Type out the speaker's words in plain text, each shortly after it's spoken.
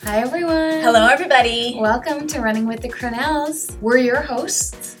Hi everyone! Hello everybody! Welcome to Running with the Cronels. We're your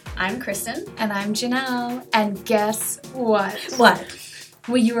hosts. I'm Kristen. And I'm Janelle. And guess what? What?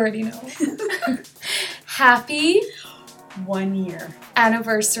 Well, you already know. Happy 1 year.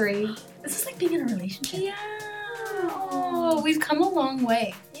 Anniversary. This is like being in a relationship. Yeah. Oh, we've come a long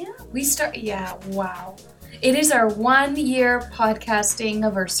way. Yeah. Wow. It is our 1 year podcasting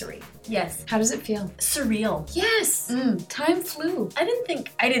anniversary. Yes. How does it feel? Surreal. Yes. Time flew. I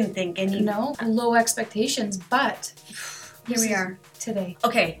didn't think any. No, low expectations, but here we are. Today.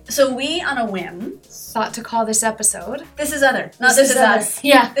 Okay, so we, on a whim, thought to call this episode This Is Other. Not This Is Us.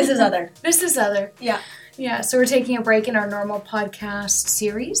 Yeah. This Is Other. This Is Other. Yeah. Yeah, so we're taking a break in our normal podcast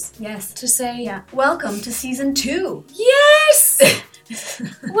series. Yes. To say... Yeah. Welcome to season 2. Yes!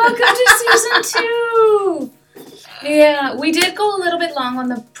 Welcome to season 2! Yeah, we did go a little bit long on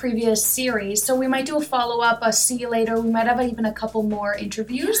the previous series, so we might do a follow-up, a see you later. We might have even a couple more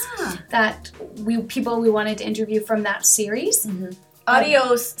interviews that people we wanted to interview from that series. Mm-hmm.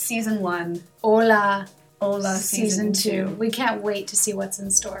 Adios, season 1. Hola, season 2. We can't wait to see what's in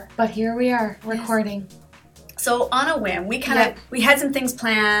store. But here we are, recording. Yes. So on a whim, we had some things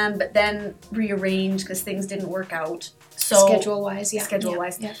planned, but then rearranged because things didn't work out. So Schedule-wise.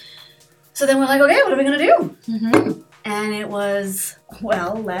 Yeah. So then we're like, okay, what are we going to do? Mm-hmm. And it was,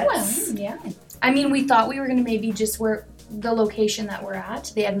 let's... yeah. I mean, we thought we were going to maybe just work the location that we're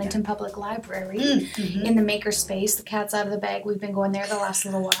at, the Edmonton Public Library, in the makerspace. The cat's out of the bag. We've been going there the last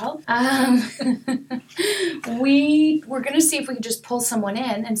little while. We were going to see if we could just pull someone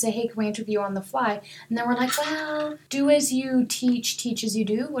in and say, hey, can we interview on the fly? And then we're like, well, do as you teach as you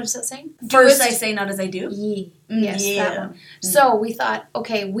do. What does that say? Do as I say, not as I do. Yes, that one. So we thought,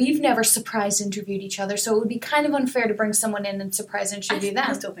 okay, we've never surprise interviewed each other, so it would be kind of unfair to bring someone in and surprise interview them.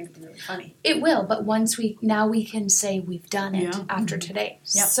 I still think it'd be really funny. It will, but now we can say we've done it after today.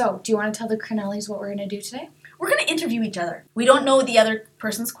 Yep. So, do you want to tell the Cronellis what we're going to do today? We're going to interview each other. We don't know the other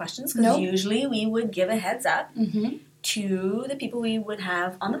person's questions, because usually we would give a heads up to the people we would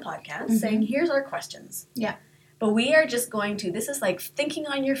have on the podcast, saying, here's our questions. Yeah. But we are just going to, this is like thinking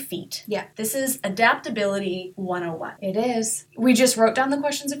on your feet. Yeah. This is adaptability 101. It is. We just wrote down the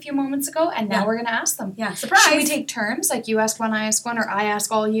questions a few moments ago, and now we're going to ask them. Yeah, surprise. Should we take turns? Like you ask one, I ask one, or I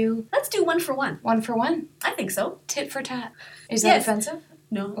ask all you? Let's do 1 for 1. 1 for 1? I think so. Tit for tat. Is that offensive?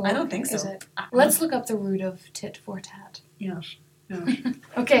 No, I don't think so. Is it? Let's look up the root of tit for tat. Yes.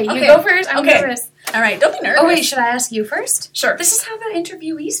 Okay, you go first. I'm nervous. All right, don't be nervous. Oh, wait, should I ask you first? Sure. This is how the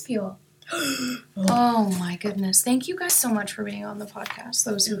interviewees feel. Oh my goodness. Thank you guys so much for being on the podcast,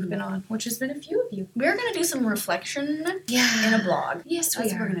 those who've been on, which has been a few of you. We're going to do some reflection in a blog. Yes, That's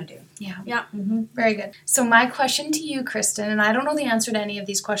what we're going to do. Yeah. Yeah. Very good. So my question to you, Kristen, and I don't know the answer to any of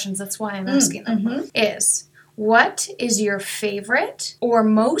these questions, that's why I'm asking them, is what is your favorite or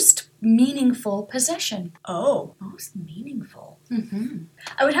most meaningful possession? Oh, most meaningful.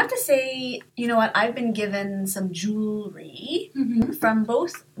 I would have to say, you know what, I've been given some jewelry from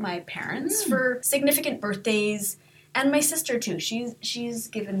both my parents for significant birthdays, and my sister too. She's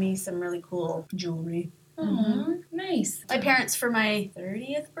given me some really cool jewelry. Nice. My parents, for my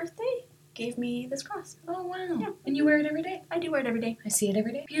 30th birthday, gave me this cross. Oh, wow. Yeah. And you wear it every day? I do wear it every day. I see it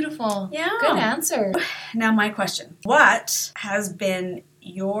every day. Beautiful. Yeah. Good answer. Now my question. What has been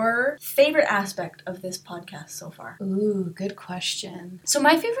your favorite aspect of this podcast so far? Ooh, good question. So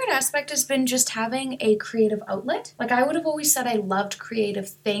my favorite aspect has been just having a creative outlet. Like I would have always said I loved creative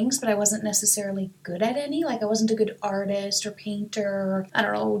things, but I wasn't necessarily good at any. Like I wasn't a good artist or painter or, I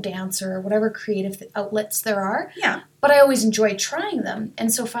don't know, dancer or whatever creative outlets there are. Yeah. But I always enjoyed trying them.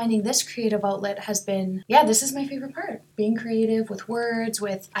 And so finding this creative outlet has been, this is my favorite part. Being creative with words,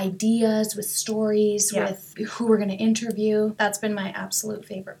 with ideas, with stories, with who we're going to interview. That's been my absolute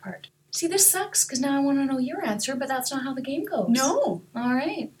favorite part. See, this sucks because now I want to know your answer, but that's not how the game goes. No. All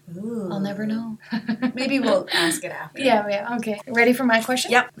right. Ooh. I'll never know. Maybe we'll ask it after. Yeah, okay. Ready for my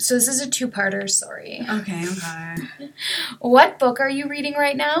question? Yep. So this is a two-parter, sorry. Okay. What book are you reading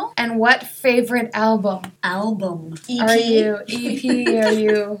right now? And what favorite album? EP. Are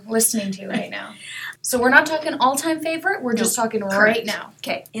you listening to right now? So we're not talking all-time favorite, we're just talking right now.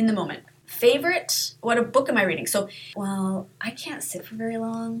 Okay, in the moment. Favorite, what book am I reading? So, I can't sit for very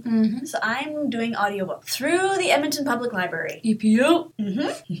long. So I'm doing audiobook through the Edmonton Public Library. EPU.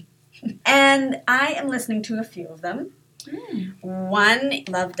 And I am listening to a few of them. One,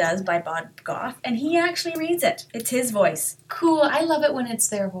 Love Does by Bob Goff, and he actually reads it. It's his voice. Cool. I love it when it's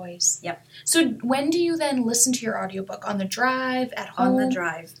their voice. Yep. So when do you then listen to your audiobook? On the drive? At home? On the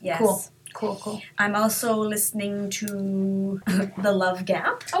drive, yes. Cool. Cool. I'm also listening to The Love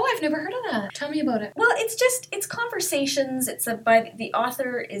Gap. Oh, I've never heard of that. Tell me about it. Well, it's conversations. By the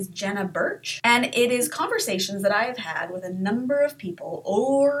author is Jenna Birch, and it is conversations that I have had with a number of people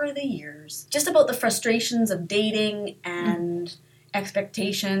over the years, just about the frustrations of dating and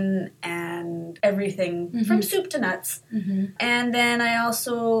expectation and everything from soup to nuts. And then I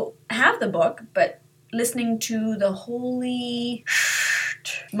also have the book, but listening to the Holy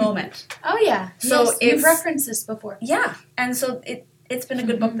Moment. Oh yeah. So yes, you've referenced this before. Yeah. And so it's been a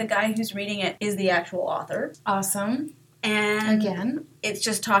good book. The guy who's reading it is the actual author. Awesome. And again, it's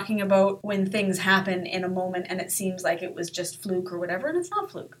just talking about when things happen in a moment and it seems like it was just fluke or whatever, and it's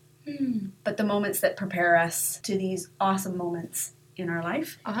not fluke. But the moments that prepare us to these awesome moments in our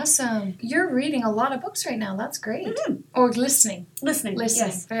life. Awesome. You're reading a lot of books right now. That's great. Or listening. Listening.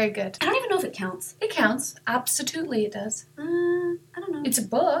 Yes. Very good. I don't even know if it counts. It counts. Absolutely it does. I don't know. It's a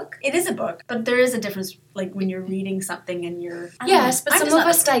book. It is a book, but there is a difference, like when you're reading something and you're... Yes, but some of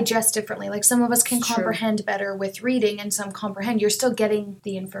us digest differently. Like some of us can comprehend better with reading and some comprehend. You're still getting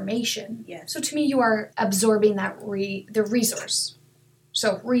the information. Yes. So to me, you are absorbing that the resource.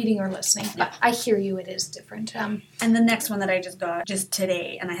 So reading or listening. But I hear you, it is different. And the next one that I just got just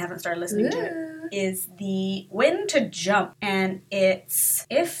today, and I haven't started listening to it, is the When to Jump. And it's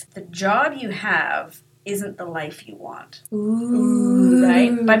if the job you have isn't the life you want. Ooh.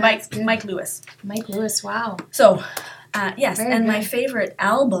 Right? By Mike Lewis. Mike Lewis, wow. So, yes, Very and good. my favorite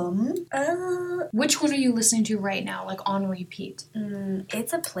album... which one are you listening to right now, like on repeat?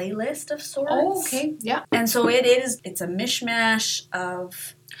 It's a playlist of sorts. Oh, okay, yeah. And so it's a mishmash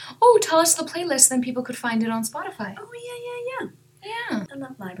of... Oh, tell us the playlist, then people could find it on Spotify. Oh, yeah. Yeah. I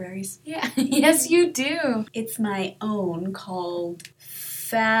love libraries. Yeah, yes you do. It's my own called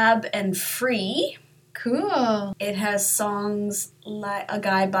Fab and Free. Cool. It has songs like a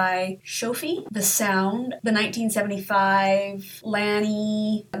guy by Shofi, The Sound, the 1975,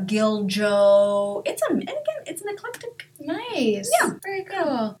 Lanny, Gil Joe. It's an eclectic. Nice. Yeah. Very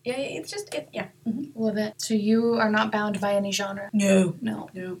cool. Yeah, it's just Love it. So you are not bound by any genre? No.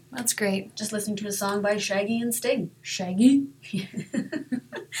 That's great. Just listening to a song by Shaggy and Sting. Shaggy?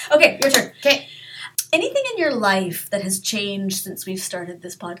 Okay, your turn. Okay. Anything in your life that has changed since we've started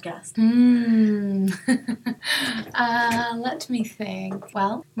this podcast? Let me think.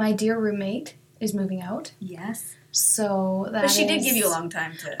 Well, my dear roommate is moving out. Yes. So that But she did give you a long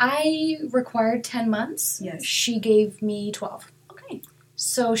time to... I required 10 months. Yes. She gave me 12. Okay.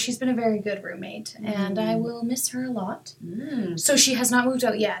 So she's been a very good roommate, and I will miss her a lot. So she has not moved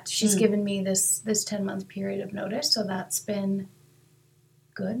out yet. She's given me this 10-month period of notice, so that's been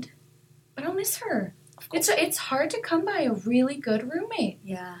good. But I'll miss her. It's hard to come by a really good roommate.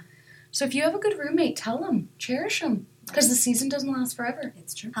 Yeah. So if you have a good roommate, tell them. Cherish them. Because the season doesn't last forever.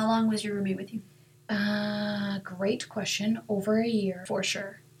 It's true. How long was your roommate with you? Great question. Over a year, for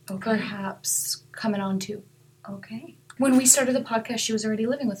sure. Okay. Perhaps coming on 2. Okay. When we started the podcast, she was already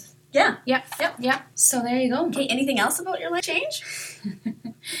living with... Yeah. Yeah. So there you go. Okay, anything else about your life change?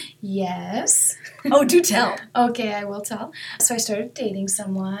 Yes. Oh, do tell. Okay, I will tell. So I started dating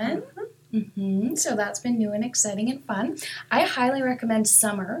someone. So that's been new and exciting and fun. I highly recommend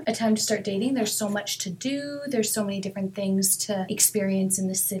summer, a time to start dating. There's so much to do. There's so many different things to experience in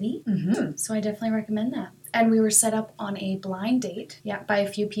the city. So I definitely recommend that. And we were set up on a blind date, by a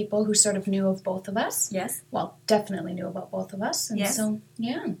few people who sort of knew of both of us. Yes. Well, definitely knew about both of us. And so,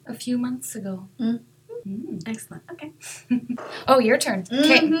 a few months ago. Excellent. Okay. Oh, your turn.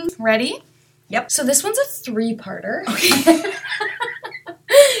 Okay, ready? Yep. So this one's a 3-parter. Okay.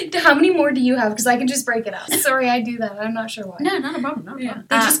 How many more do you have? Because I can just break it up. Sorry, I do that. I'm not sure why. No, not a problem.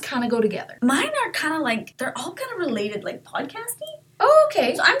 They just kind of go together. Mine are kind of like, they're all kind of related, like podcasty. Oh,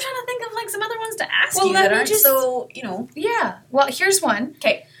 okay. So I'm trying to think of like some other ones to ask you let that me aren't so, Yeah. Well, here's one.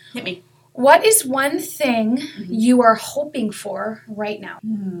 Okay, hit me. What is one thing you are hoping for right now?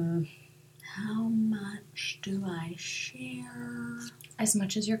 How much do I share? As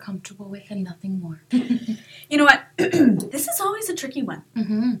much as you're comfortable with and nothing more. You know what? This is always a tricky one.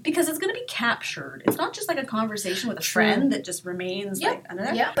 Because it's going to be captured. It's not just like a conversation with a friend that just remains like under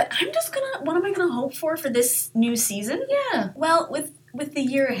that. Yeah. But I'm just what am I going to hope for this new season? Yeah. Well, with the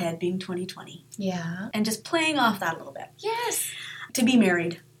year ahead being 2020. Yeah. And just playing off that a little bit. Yes. To be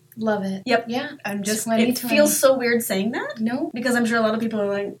married. Love it. Yep. Yeah. I'm just, it feels so weird saying that. No. Because I'm sure a lot of people are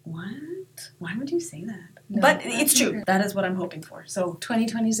like, what? Why would you say that? No, but it's true. That is what I'm hoping for. So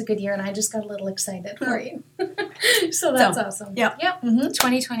 2020 is a good year, and I just got a little excited for you. So that's awesome. Yep.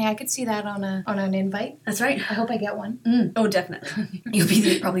 2020, I could see that on an invite. That's right. I hope I get one. Oh, definitely. You'll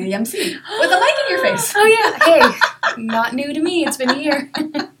be probably the MC with a mic in your face. Oh yeah. Hey, not new to me. It's been a year.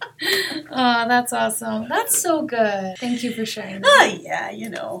 Oh, that's awesome. That's so good. Thank you for sharing that. Yeah, you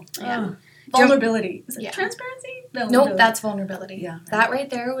know. Yeah. Vulnerability. Is it transparency? Nope, that's vulnerability. Yeah. Right. That right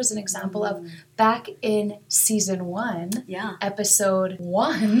there was an example of back in season 1, episode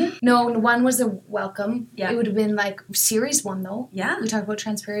 1. No, 1 was a welcome. Yeah. It would have been like series 1 though. Yeah. We talked about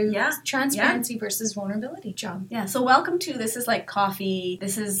transparency versus vulnerability. Job. Yeah. So welcome to, this is like coffee.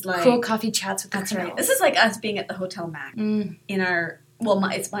 This is like cool coffee chats with the That's right. This is like us being at the Hotel Mac in our,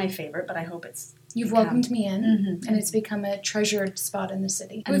 it's my favorite, but I hope it's You've welcomed me in, and it's become a treasured spot in the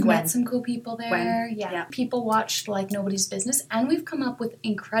city. And we've met some cool people there. Yeah. People watched like nobody's business, and we've come up with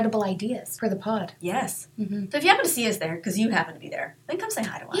incredible ideas for the pod. Yes. So if you happen to see us there, because you happen to be there, then come say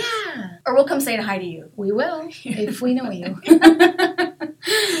hi to us. Yeah. Or we'll come say hi to you. We will, if we know you.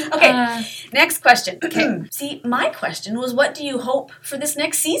 Okay, next question. Okay. See, my question was, what do you hope for this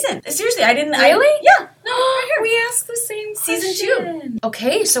next season? Seriously, I didn't... Really? Yeah. No, right here. We asked the same question. Season 2.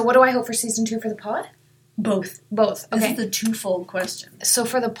 Okay, so what do I hope for season 2 for the pod? Both. Okay. This is a twofold question. So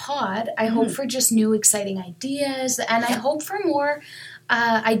for the pod, I hope for just new exciting ideas, and I hope for more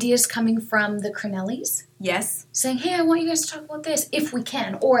ideas coming from the Cronellis. Yes. Saying, hey, I want you guys to talk about this, if we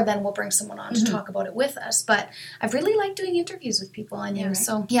can, or then we'll bring someone on to talk about it with us. But I've really liked doing interviews with people on you. Right.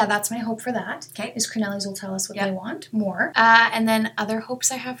 So, yeah, that's my hope for that. Okay. Is Cronellis will tell us what they want more. And then other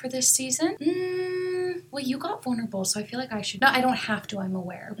hopes I have for this season? Well, you got vulnerable, so I feel like I should... No, I don't have to, I'm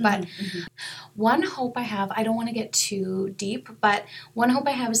aware. But one hope I have, I don't want to get too deep, but one hope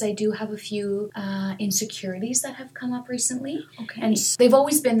I have is I do have a few insecurities that have come up recently. Okay. And they've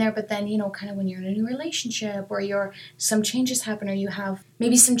always been there, but then, kind of when you're in a new relationship or some changes happen or you have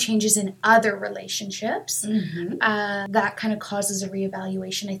maybe some changes in other relationships, that kind of causes a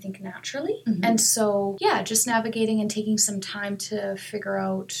reevaluation, I think, naturally. And so, just navigating and taking some time to figure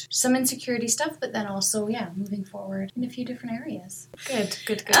out some insecurity stuff, but then also, moving forward in a few different areas.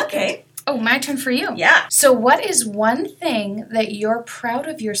 Good. Okay. Oh, my turn for you. Yeah. So what is one thing that you're proud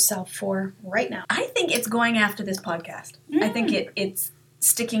of yourself for right now? I think it's going after this podcast. I think it's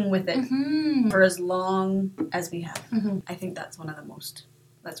sticking with it for as long as we have. I think that's what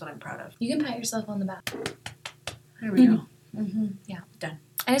I'm proud of. You can pat yourself on the back. There we go. Yeah. Done.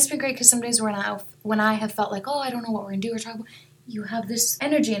 And it's been great because some days when I have felt like, I don't know what we're going to do or talk about, you have this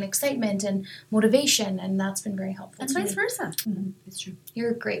energy and excitement and motivation, and that's been very helpful. And vice versa. It's true.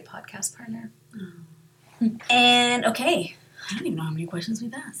 You're a great podcast partner. And, okay, I don't even know how many questions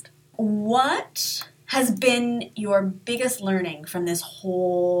we've asked. What has been your biggest learning from this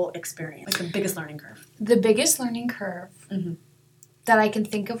whole experience? Like the biggest learning curve? The biggest learning curve that I can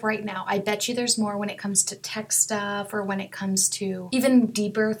think of right now. I bet you there's more when it comes to tech stuff or when it comes to even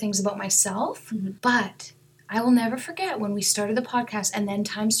deeper things about myself. But I will never forget when we started the podcast and then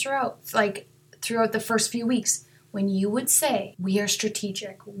times throughout the first few weeks when you would say, we are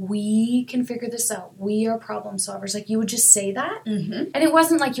strategic, we can figure this out, we are problem solvers. Like you would just say that. And it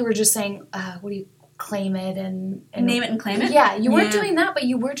wasn't like you were just saying, what do you claim it and name it and claim it? Yeah, you weren't doing that, but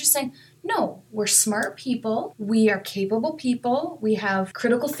you were just saying, no, we're smart people, we are capable people, we have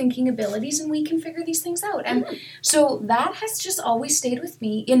critical thinking abilities, and we can figure these things out. And so that has just always stayed with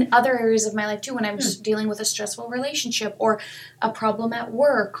me in other areas of my life too, when I'm just dealing with a stressful relationship or a problem at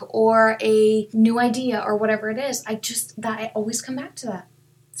work or a new idea or whatever it is. I always come back to that.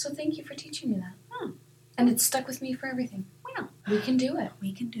 So thank you for teaching me that. And it's stuck with me for everything. Wow. We can do it.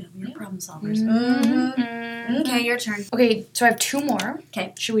 We can do it. We're problem solvers. Okay, your turn. Okay, so I have 2 more.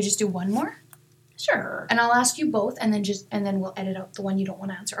 Okay. Should we just do 1 more? Sure. And I'll ask you both, and then we'll edit out the one you don't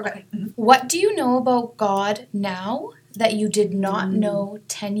want to answer. Okay. What do you know about God now that you did not know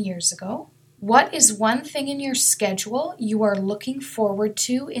 10 years ago? What is one thing in your schedule you are looking forward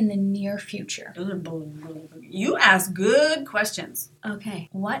to in the near future? You ask good questions. Okay.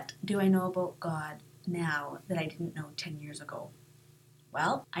 What do I know about God now that I didn't know 10 years ago?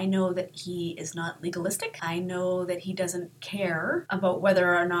 Well, I know that he is not legalistic. I know that he doesn't care about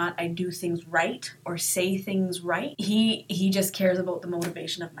whether or not I do things right or say things right. He just cares about the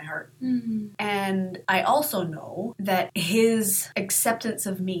motivation of my heart. And I also know that his acceptance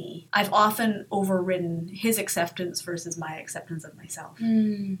of me, I've often overridden his acceptance versus my acceptance of myself.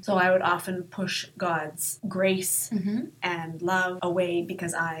 So I would often push God's grace and love away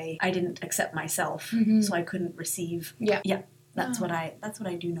because I didn't accept myself, so I couldn't receive. Yeah. That's what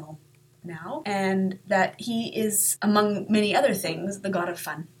I do know now. And that he is, among many other things, the God of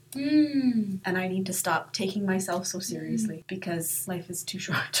fun. And I need to stop taking myself so seriously because life is too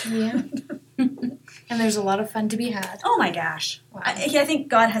short. Yeah. And there's a lot of fun to be had. Oh my gosh. Wow. I think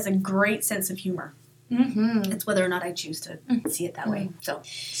God has a great sense of humor. It's whether or not I choose to see it that way. So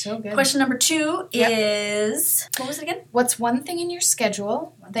good. Question number 2 is, what was it again? What's one thing in your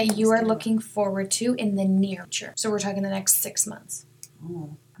schedule that you are looking forward to in the near future? So we're talking the next 6 months.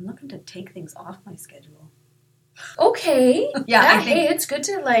 Oh, I'm looking to take things off my schedule. Okay. Yeah, I think it's good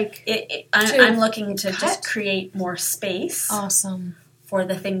to like... I'm looking to just create more space. Awesome. For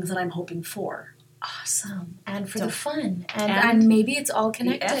the things that I'm hoping for. Awesome. And for the fun. And maybe it's all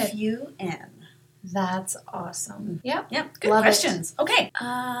connected. The F-U-N. That's awesome. Yep. Good Love questions. It. Okay.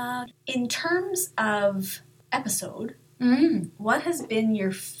 In terms of episode, what has been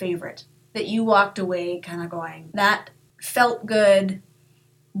your favorite that you walked away kind of going, that felt good,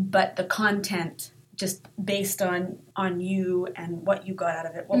 but the content just based on you and what you got out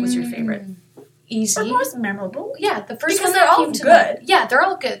of it, what was your favorite? Easy. Or most memorable? Yeah, the first because one they're that all came to good. Yeah, they're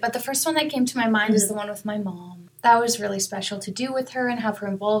all good. But the first one that came to my mind is the one with my mom. That was really special to do with her and have her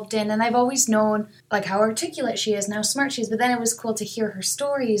involved in. And I've always known like how articulate she is and how smart she is. But then it was cool to hear her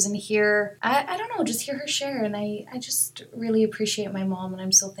stories and hear, I don't know, just hear her share. And I just really appreciate my mom, and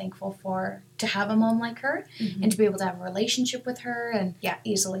I'm so thankful to have a mom like her and to be able to have a relationship with her. And yeah,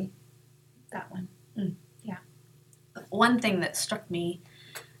 easily that one. Yeah. One thing that struck me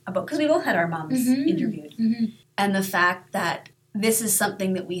about, because we both had our moms interviewed, and the fact that this is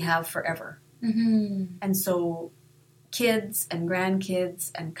something that we have forever. And so kids and grandkids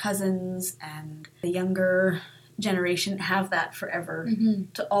and cousins and the younger generation have that forever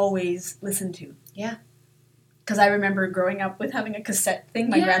to always listen to. Yeah. Because I remember growing up with having a cassette thing.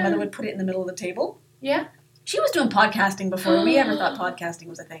 My grandmother would put it in the middle of the table. Yeah. She was doing podcasting before we ever thought podcasting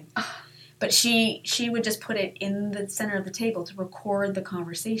was a thing. But she would just put it in the center of the table to record the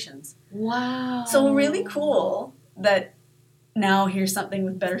conversations. Wow. So really cool that now here's something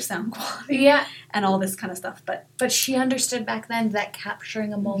with better sound quality. Yeah. And all this kind of stuff. But she understood back then that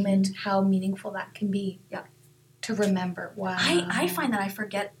capturing a moment, how meaningful that can be. Yeah. To remember. Wow. I find that I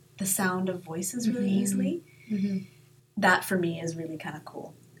forget the sound of voices really easily. That for me is really kind of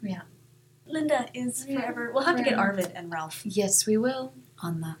cool. Yeah. Linda is forever. We'll have to get Arvid and Ralph. Yes, we will.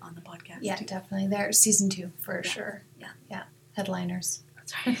 On the podcast. Yeah, too. definitely. They're season 2 for sure. Yeah. Headliners.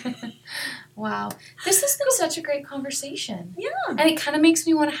 That's right. Wow. This has been such a great conversation. Yeah. And it kind of makes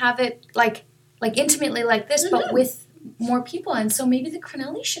me want to have it like intimately like this, but with more people. And so maybe the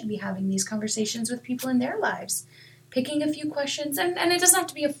Crinellis should be having these conversations with people in their lives, picking a few questions. And it doesn't have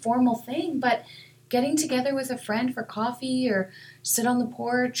to be a formal thing, but getting together with a friend for coffee or sit on the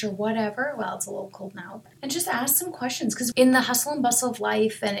porch or whatever. Well, it's a little cold now. And just ask some questions. Because in the hustle and bustle of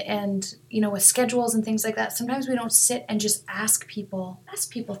life and with schedules and things like that, sometimes we don't sit and just ask people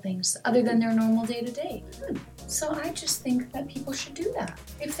things other than their normal day-to-day. So I just think that people should do that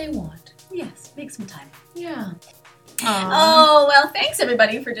if they want. Yes, make some time. Yeah. Oh, well, thanks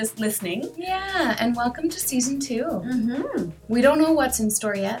everybody for just listening. Yeah, and welcome to season 2. We don't know what's in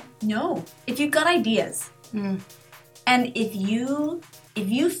store yet. No. If you've got ideas, and if you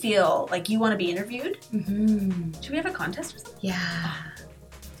feel like you want to be interviewed, should we have a contest or something? Yeah.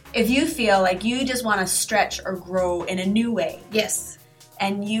 If you feel like you just want to stretch or grow in a new way. Yes.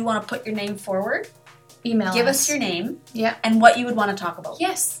 And you want to put your name forward, email give us your name. Yeah. And what you would want to talk about.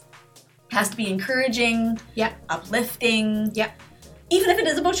 Yes. Has to be encouraging, uplifting. Yeah. Even if it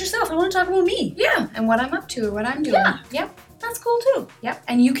is about yourself, I want to talk about me. Yeah, and what I'm up to or what I'm doing. Yeah. Yep. That's cool too. Yep.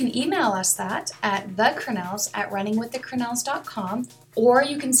 And you can email us that at thecrinells@runningwiththecrinells.com, or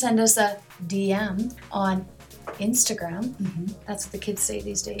you can send us a DM on Instagram. That's what the kids say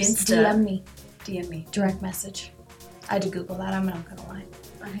these days. DM me. Direct message. I had to Google that. I'm not going to lie.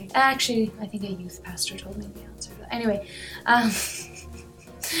 Okay. Actually, I think a youth pastor told me the answer to that. Anyway,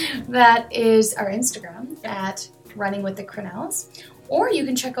 that is our Instagram at Running with the Crinells. Or you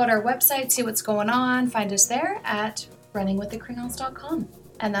can check out our website, see what's going on, find us there at runningwiththecrinells.com.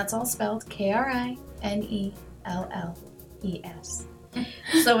 And that's all spelled KRINELLES.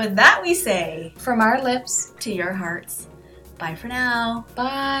 So with that we say, from our lips to your hearts, bye for now.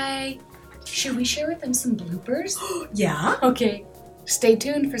 Bye. Should we share with them some bloopers? Yeah. Okay. Stay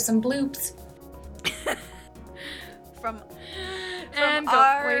tuned for some bloops. From and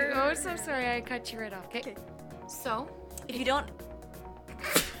our... Wait, oh, so sorry, I cut you right off. Okay. So, if you don't...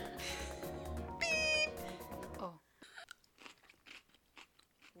 Beep. Oh.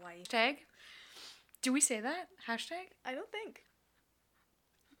 Why? Hashtag? Do we say that? Hashtag? I don't think.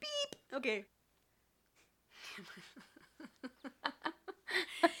 Beep. Okay.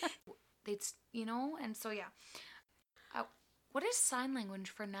 It's, and so yeah. What is sign language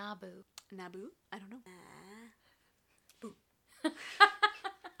for Nabu? Nabu? I don't know. Boo.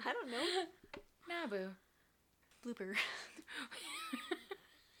 I don't know. Nabu. Blooper.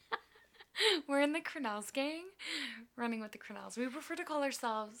 We're in the Cronels gang, running with the Cronels. We prefer to call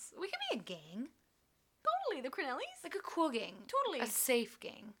ourselves, we can be a gang. Totally, the Cronellis? Like a cool gang. Totally. A safe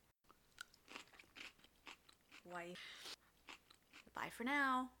gang. Wife. Bye for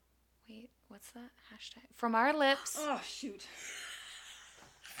now. Wait, what's that hashtag? From our lips. Oh, shoot.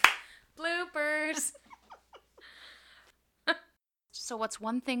 Bloopers. So what's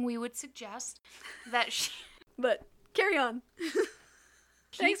one thing we would suggest that she... But carry on.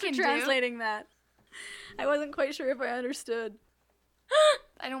 Thanks for translating that. I wasn't quite sure if I understood.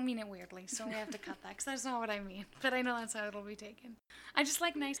 I don't mean it weirdly, so we have to cut that, because that's not what I mean. But I know that's how it'll be taken. I just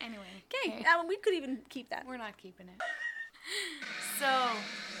like nice... Anyway. Okay, we could even keep that. We're not keeping it. So...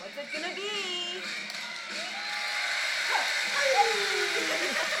 What's it gonna be?